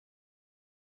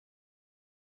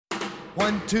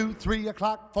1, 2, 3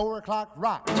 o'clock, 4 o'clock,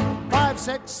 rock. 5,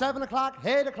 6, 7 o'clock,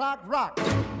 8 o'clock, rock.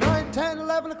 9, 10,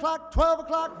 11 o'clock, 12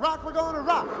 o'clock, rock. We're gonna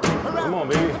rock. Come on,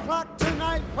 baby. 8 o'clock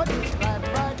tonight, put your glad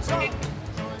rags on.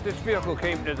 This vehicle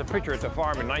came as a picture at the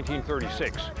farm in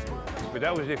 1936, but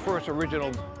that was the first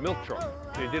original milk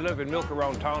truck. They delivered milk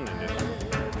around town in this.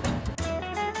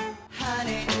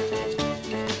 Honey.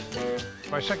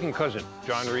 My second cousin,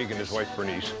 John Reed, and his wife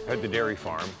Bernice, had the dairy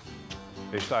farm.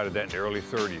 They started that in the early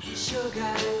 30s.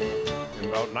 In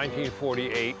about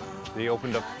 1948, they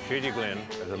opened up Shady Glen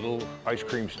as a little ice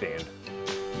cream stand.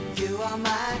 You are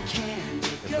my candy. And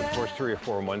for the first 3 or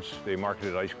 4 months, they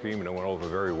marketed ice cream, and it went over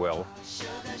very well.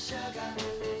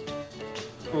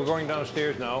 We're going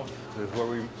downstairs now. This is where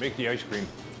we make the ice cream.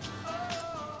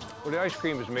 Well, the ice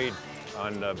cream is made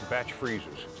on batch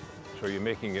freezers. So you're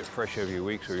making it fresh every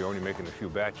week, so you're only making a few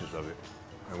batches of it.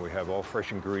 And we have all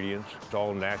fresh ingredients. It's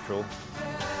all natural.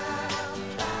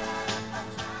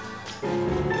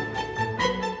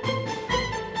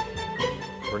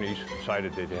 Bernice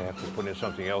decided that they have to put in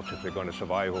something else if they're going to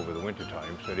survive over the winter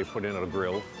time. So they put in a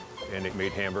grill, and they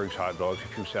made hamburgers, hot dogs, a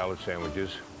few salad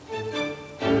sandwiches.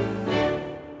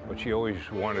 But she always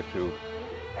wanted to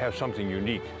have something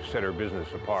unique, set her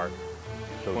business apart.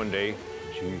 So one day,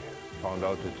 she found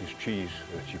out that this cheese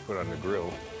that she put on the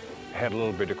grill had a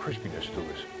little bit of crispiness to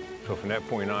it. So from that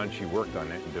point on, she worked on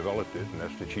it and developed it, and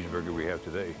that's the cheeseburger we have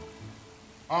today.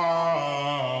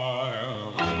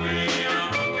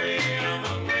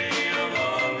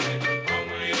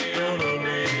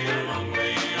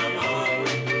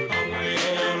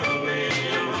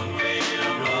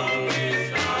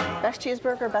 Best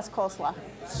cheeseburger, best coleslaw.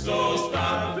 That's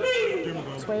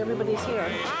why everybody's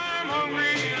here.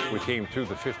 We came through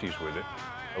the 50s with it.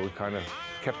 We kind of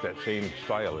kept that same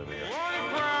style in there.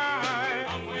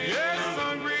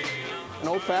 An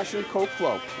old-fashioned Coke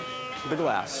float, the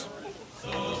glass.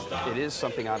 It is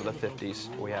something out of the 50s.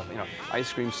 We have,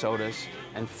 ice cream sodas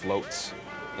and floats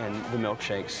and the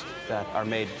milkshakes that are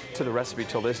made to the recipe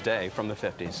till this day from the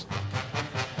 50s.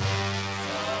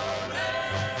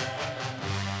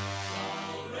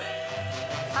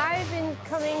 I've been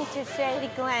coming to Shady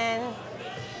Glen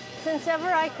since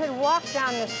ever I could walk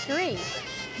down the street.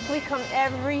 We come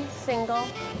every single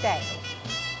day.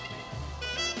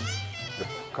 The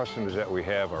customers that we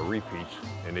have are repeats,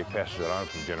 and they pass it on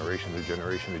from generation to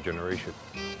generation to generation.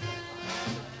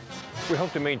 We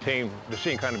hope to maintain the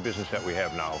same kind of business that we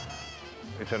have now.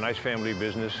 It's a nice family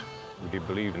business. We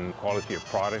believe in quality of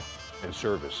product and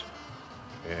service.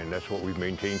 And that's what we've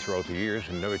maintained throughout the years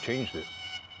and never changed it.